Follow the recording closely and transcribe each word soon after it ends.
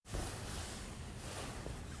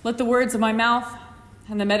Let the words of my mouth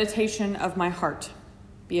and the meditation of my heart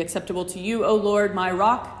be acceptable to you, O Lord, my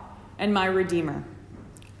rock and my redeemer.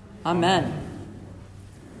 Amen.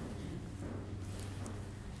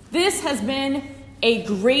 This has been a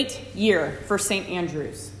great year for St.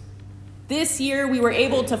 Andrew's. This year, we were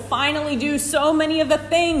able to finally do so many of the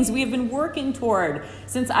things we have been working toward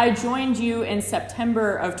since I joined you in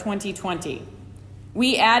September of 2020.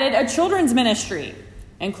 We added a children's ministry,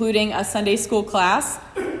 including a Sunday school class,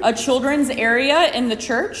 a children's area in the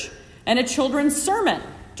church, and a children's sermon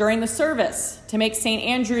during the service to make St.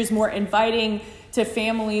 Andrew's more inviting to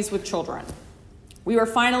families with children. We were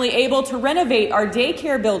finally able to renovate our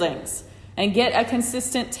daycare buildings and get a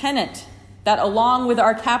consistent tenant that, along with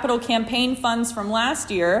our capital campaign funds from last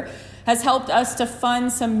year, has helped us to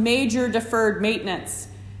fund some major deferred maintenance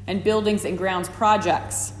and buildings and grounds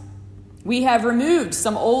projects. We have removed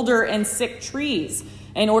some older and sick trees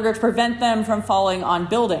in order to prevent them from falling on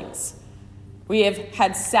buildings. We have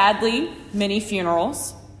had, sadly, many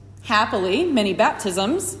funerals, happily, many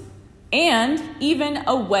baptisms, and even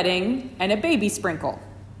a wedding and a baby sprinkle.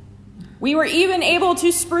 We were even able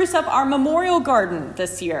to spruce up our memorial garden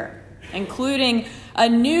this year, including a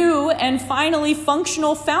new and finally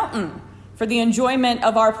functional fountain for the enjoyment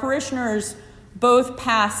of our parishioners, both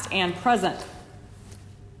past and present.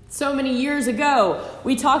 So many years ago,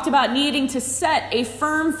 we talked about needing to set a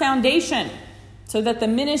firm foundation so that the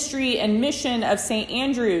ministry and mission of St.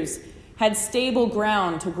 Andrew's had stable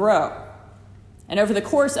ground to grow. And over the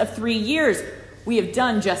course of 3 years, we have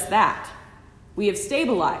done just that. We have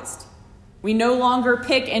stabilized. We no longer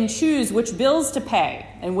pick and choose which bills to pay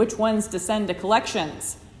and which ones to send to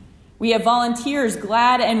collections. We have volunteers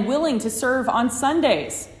glad and willing to serve on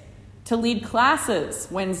Sundays, to lead classes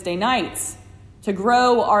Wednesday nights, to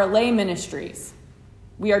grow our lay ministries.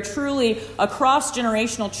 We are truly a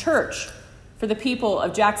cross-generational church for the people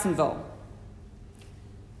of Jacksonville.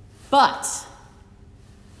 But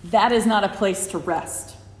that is not a place to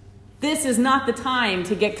rest. This is not the time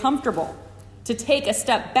to get comfortable, to take a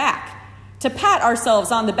step back, to pat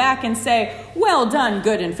ourselves on the back and say, "Well done,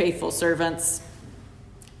 good and faithful servants."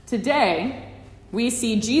 Today, we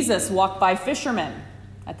see Jesus walk by fishermen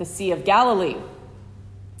at the Sea of Galilee.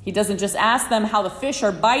 He doesn't just ask them how the fish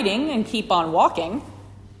are biting and keep on walking.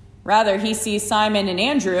 Rather, he sees Simon and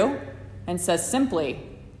Andrew and says simply,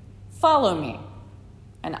 "Follow me,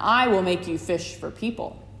 and I will make you fish for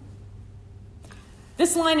people."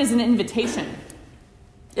 This line is an invitation.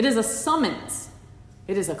 It is a summons.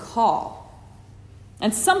 It is a call.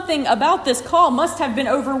 And something about this call must have been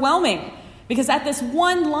overwhelming, because at this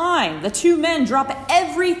one line, the two men drop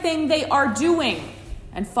everything they are doing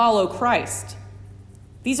and follow Christ.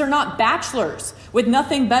 These are not bachelors with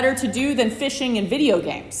nothing better to do than fishing and video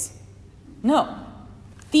games. No,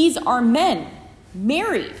 these are men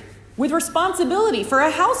married with responsibility for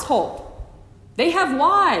a household. They have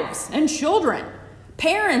wives and children,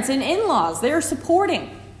 parents and in-laws they are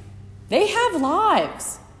supporting. They have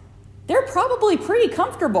lives. They're probably pretty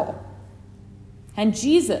comfortable. And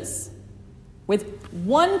Jesus, with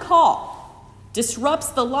one call, disrupts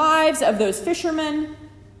the lives of those fishermen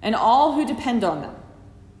and all who depend on them.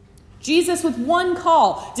 Jesus, with one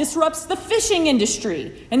call, disrupts the fishing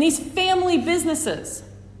industry and these family businesses.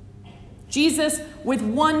 Jesus, with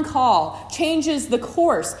one call, changes the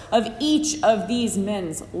course of each of these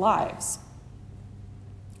men's lives.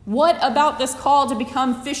 What about this call to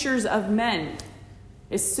become fishers of men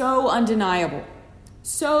is so undeniable,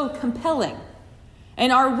 so compelling?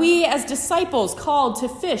 And are we as disciples called to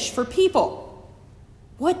fish for people?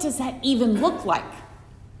 What does that even look like?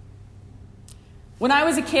 When I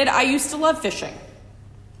was a kid, I used to love fishing.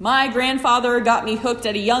 My grandfather got me hooked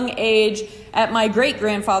at a young age at my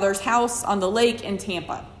great-grandfather's house on the lake in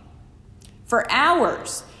Tampa. For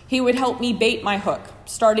hours, he would help me bait my hook,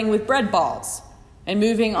 starting with bread balls and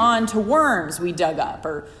moving on to worms we dug up,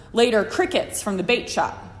 or later crickets from the bait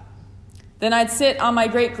shop. Then I'd sit on my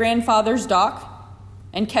great-grandfather's dock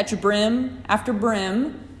and catch brim after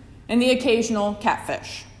brim and the occasional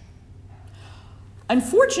catfish.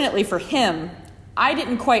 Unfortunately for him, I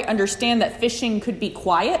didn't quite understand that fishing could be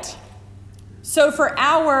quiet. So for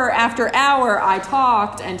hour after hour, I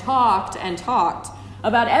talked and talked and talked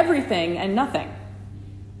about everything and nothing.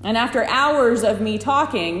 And after hours of me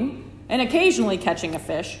talking and occasionally catching a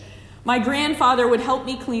fish, my grandfather would help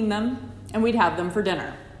me clean them and we'd have them for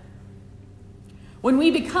dinner. When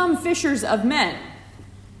we become fishers of men,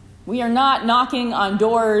 we are not knocking on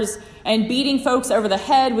doors and beating folks over the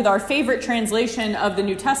head with our favorite translation of the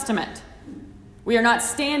New Testament. We are not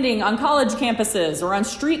standing on college campuses or on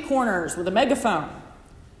street corners with a megaphone.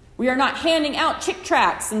 We are not handing out Chick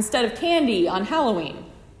Tracts instead of candy on Halloween.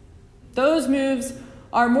 Those moves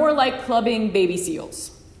are more like clubbing baby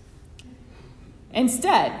seals.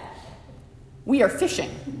 Instead, we are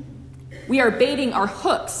fishing. We are baiting our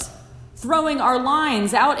hooks, throwing our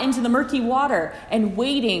lines out into the murky water and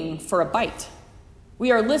waiting for a bite.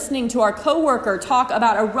 We are listening to our coworker talk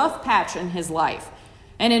about a rough patch in his life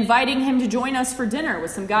and inviting him to join us for dinner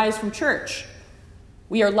with some guys from church.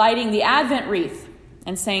 We are lighting the Advent wreath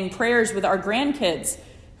and saying prayers with our grandkids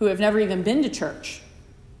who have never even been to church.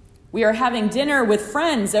 We are having dinner with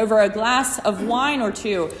friends over a glass of wine or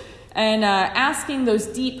two and asking those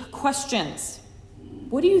deep questions.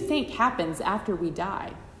 What do you think happens after we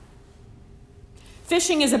die?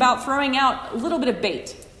 Fishing is about throwing out a little bit of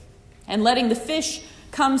bait and letting the fish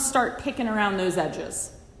come start picking around those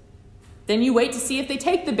edges. Then you wait to see if they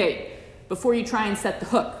take the bait before you try and set the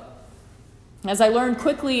hook. As I learned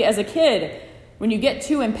quickly as a kid, when you get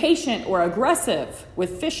too impatient or aggressive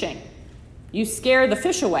with fishing, you scare the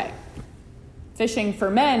fish away. Fishing for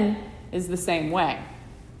men is the same way.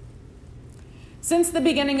 Since the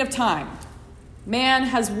beginning of time, man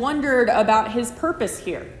has wondered about his purpose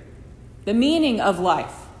here, the meaning of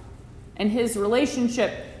life, and his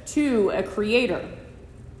relationship to a creator.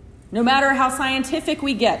 No matter how scientific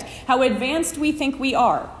we get, how advanced we think we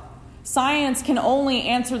are, science can only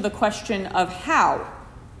answer the question of how,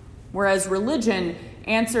 whereas religion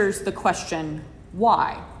answers the question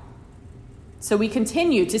why. So we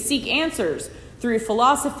continue to seek answers through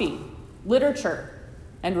philosophy, literature,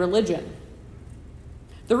 and religion.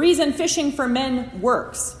 The reason fishing for men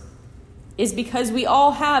works is because we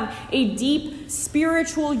all have a deep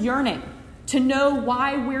spiritual yearning to know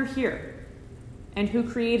why we're here and who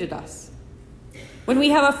created us. When we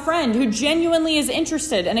have a friend who genuinely is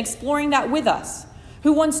interested in exploring that with us,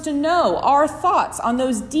 who wants to know our thoughts on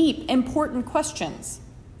those deep, important questions,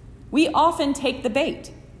 we often take the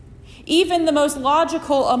bait. Even the most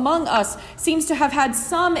logical among us seems to have had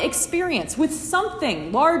some experience with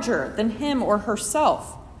something larger than him or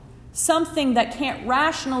herself, something that can't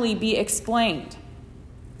rationally be explained,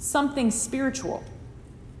 something spiritual.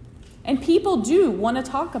 And people do want to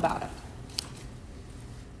talk about it.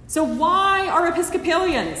 So why are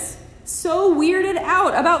Episcopalians so weirded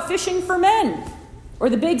out about fishing for men? Or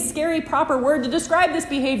the big, scary, proper word to describe this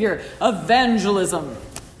behavior, evangelism.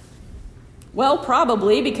 Well,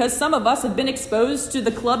 probably because some of us have been exposed to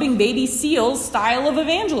the clubbing baby seals style of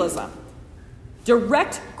evangelism.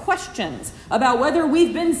 Direct questions about whether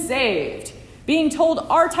we've been saved, being told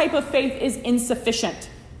our type of faith is insufficient,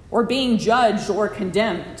 or being judged or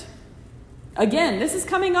condemned. Again, this is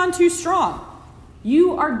coming on too strong.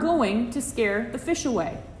 You are going to scare the fish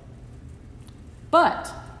away.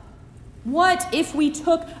 But what if we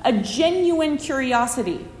took a genuine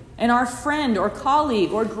curiosity in our friend or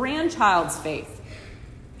colleague or grandchild's faith?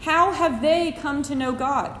 How have they come to know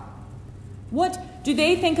God? What do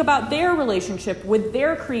they think about their relationship with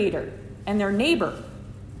their Creator and their neighbor?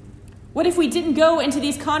 What if we didn't go into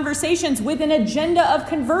these conversations with an agenda of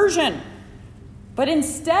conversion, but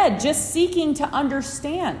instead just seeking to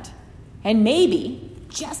understand? And maybe,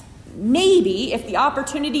 just maybe, if the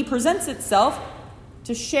opportunity presents itself,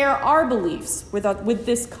 to share our beliefs with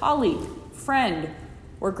this colleague, friend,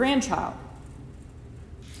 or grandchild.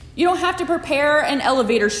 You don't have to prepare an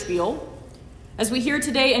elevator spiel. As we hear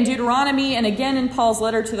today in Deuteronomy and again in Paul's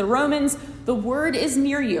letter to the Romans, the word is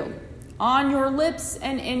near you, on your lips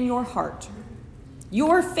and in your heart.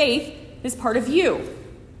 Your faith is part of you.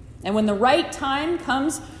 And when the right time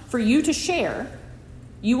comes for you to share,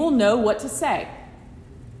 you will know what to say.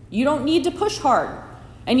 You don't need to push hard,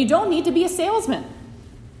 and you don't need to be a salesman.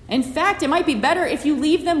 In fact, it might be better if you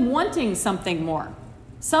leave them wanting something more,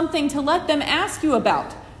 something to let them ask you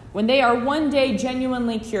about when they are one day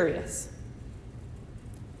genuinely curious.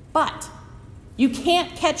 But you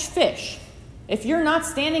can't catch fish if you're not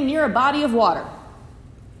standing near a body of water.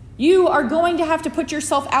 You are going to have to put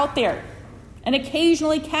yourself out there and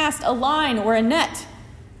occasionally cast a line or a net.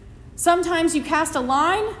 Sometimes you cast a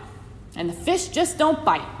line and the fish just don't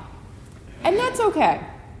bite. And that's okay.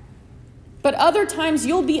 But other times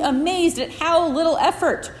you'll be amazed at how little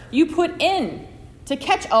effort you put in to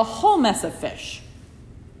catch a whole mess of fish.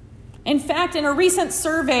 In fact, in a recent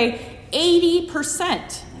survey,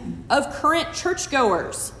 80% of current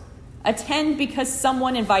churchgoers attend because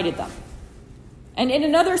someone invited them. And in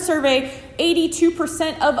another survey,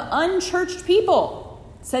 82% of unchurched people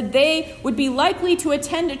said they would be likely to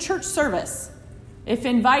attend a church service if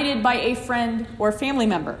invited by a friend or family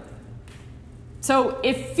member. So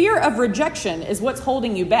if fear of rejection is what's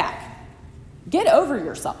holding you back, get over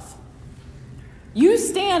yourself. You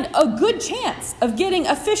stand a good chance of getting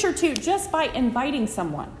a fish or two just by inviting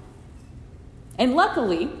someone. And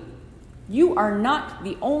luckily, you are not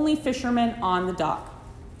the only fisherman on the dock.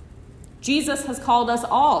 Jesus has called us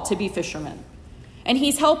all to be fishermen, and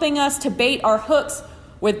he's helping us to bait our hooks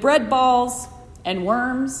with bread balls and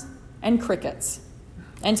worms and crickets,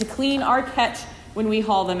 and to clean our catch when we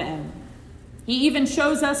haul them in. He even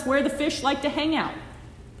shows us where the fish like to hang out.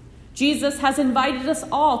 Jesus has invited us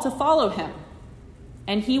all to follow him,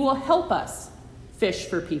 and he will help us fish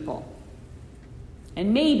for people.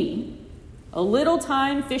 And maybe a little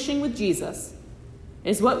time fishing with Jesus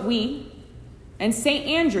is what we and St.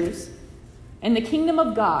 Andrews and the kingdom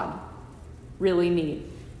of God really need.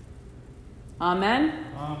 Amen?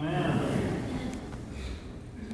 Amen.